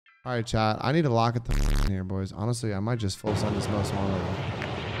All right, chat. I need to lock it the here, boys. Honestly, I might just full send this most wanted.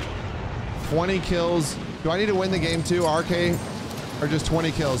 20 kills. Do I need to win the game too, RK? Or just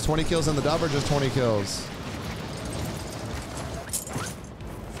 20 kills? 20 kills in the dub or just 20 kills?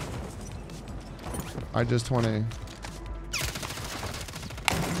 All right, just 20.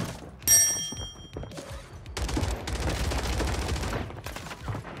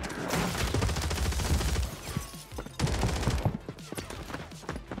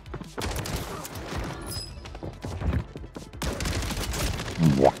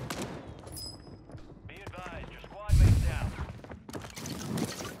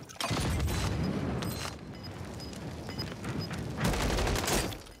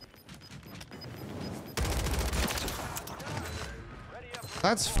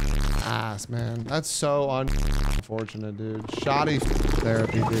 That's ass, man. That's so unfortunate, dude. Shoddy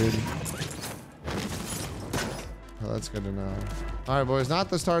therapy, dude. Oh, that's good to know. All right, boys. Not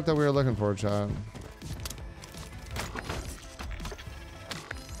the start that we were looking for, chat.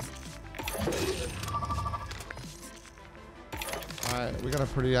 All right, we got a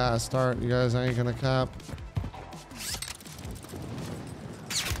pretty ass start. You guys ain't gonna cap.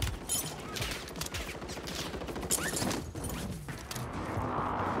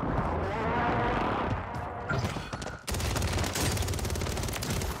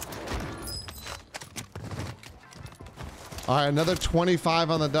 All right, another 25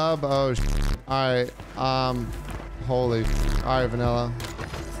 on the dub. Oh, all right. Holy. All right, Vanilla.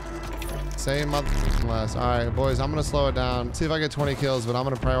 Same mother less. All right, boys. I'm gonna slow it down. See if I get 20 kills, but I'm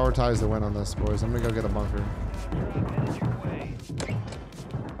gonna prioritize the win on this, boys. I'm gonna go get a bunker.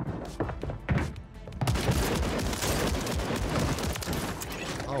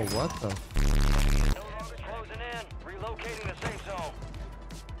 Oh, what the? Closing in. Relocating the safe zone.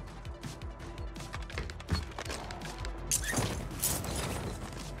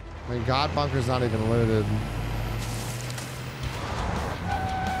 I mean, God bunker's not even looted.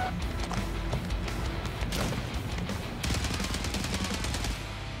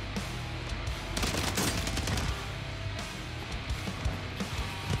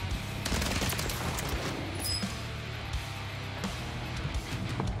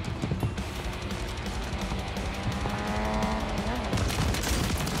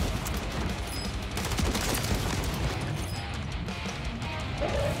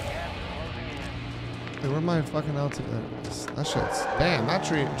 Where my fucking LT? That shit's damn. That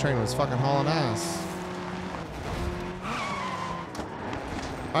train was fucking hauling ass.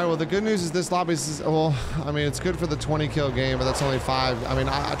 All right. Well, the good news is this lobby is well. I mean, it's good for the 20 kill game, but that's only 5. I mean,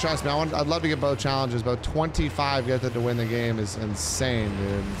 I trust me. I'd love to get both challenges, but 25 get that to win the game is insane,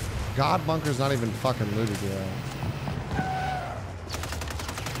 dude. God bunker's not even fucking looted yet.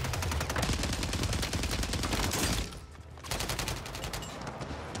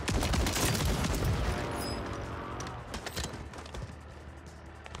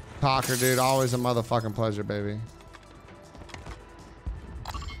 Talker, dude. Always a motherfucking pleasure, baby.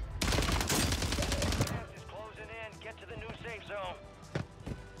 Closing in. Get to the new safe zone.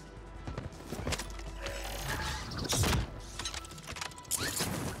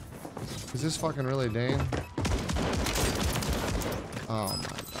 Is this fucking really Dane? Oh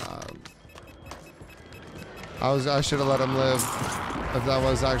my god. I should have let him live if that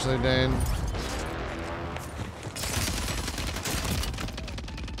was actually Dane.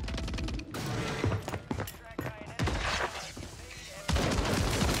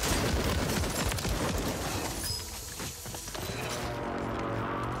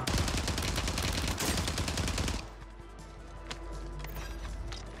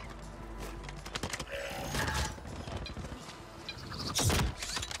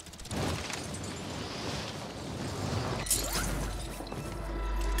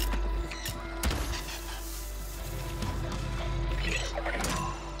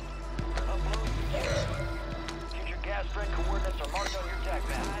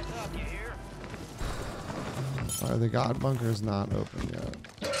 The God bunker is not open yet.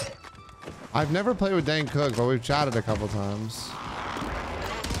 I've never played with Dane Cook, but we've chatted a couple times.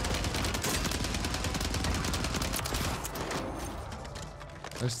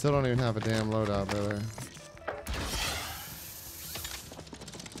 I still don't even have a damn loadout, brother.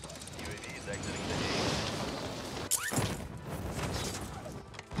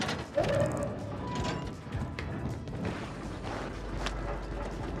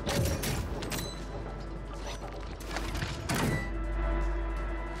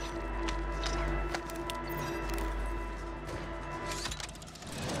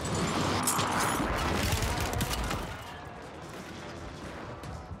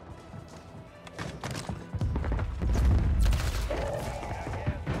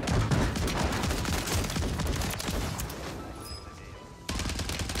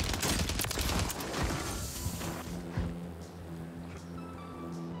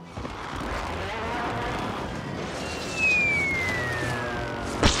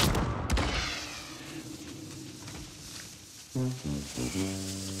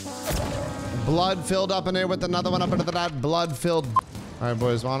 Blood filled up in there with another one up into that blood filled. All right,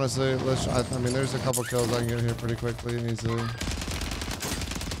 boys. Honestly, I mean, there's a couple kills I can get here pretty quickly and easily.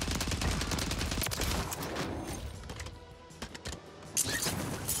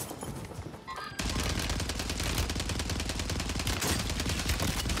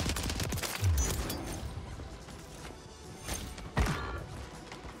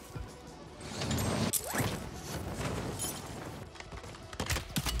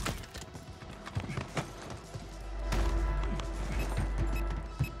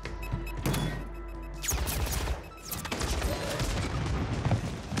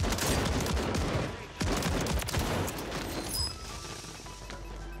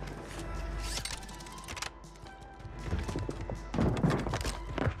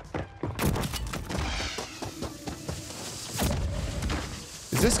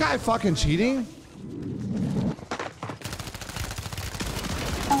 Is this guy fucking cheating?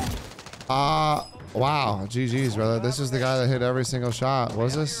 Wow. GG's, brother. This is the guy that hit every single shot. What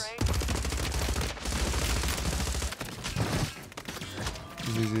is this?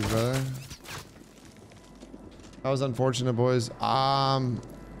 GG's, brother. That was unfortunate, boys. I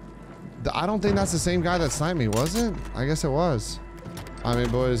don't think that's the same guy that sniped me, was it? I guess it was. I mean,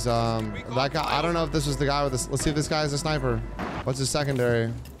 boys, that guy, I don't know if this was the guy with this. Let's see if this guy is a sniper. What's his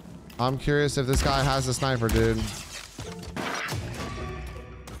secondary? I'm curious if this guy has a sniper, dude.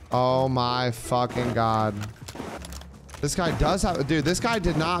 Oh my fucking god. This guy does have, dude, this guy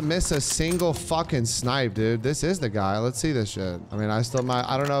did not miss a single fucking snipe, dude. This is the guy. Let's see this shit. I mean, I still might,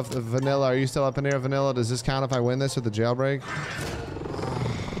 I don't know if the Vanilla, are you still up in here, Vanilla? Does this count if I win this with the jailbreak?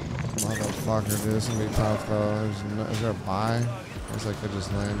 Motherfucker, dude, this is gonna be tough though. Is there a buy? I guess I could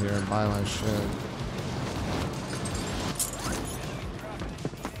just land here and buy my shit.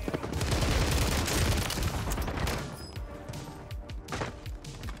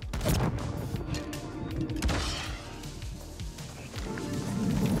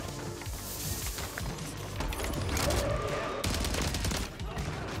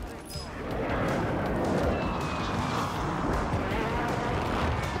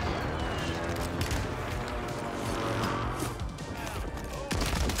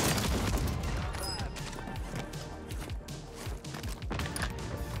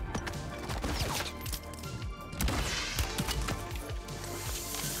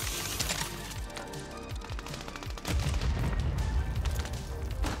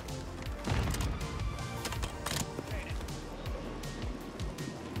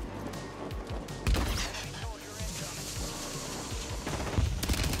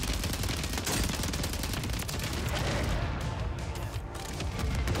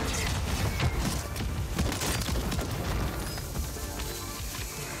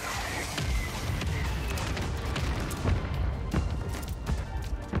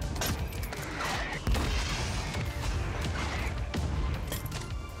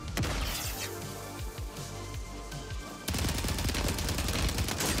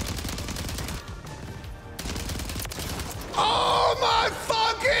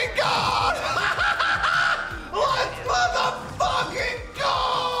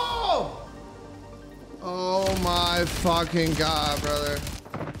 Fucking god, brother.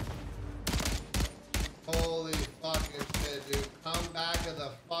 Holy fucking shit, dude. Comeback of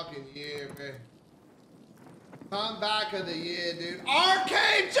the fucking year, man. Comeback of the year, dude.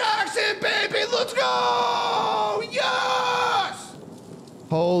 Arcade Jackson, baby, let's go! Yes!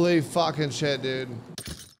 Holy fucking shit, dude.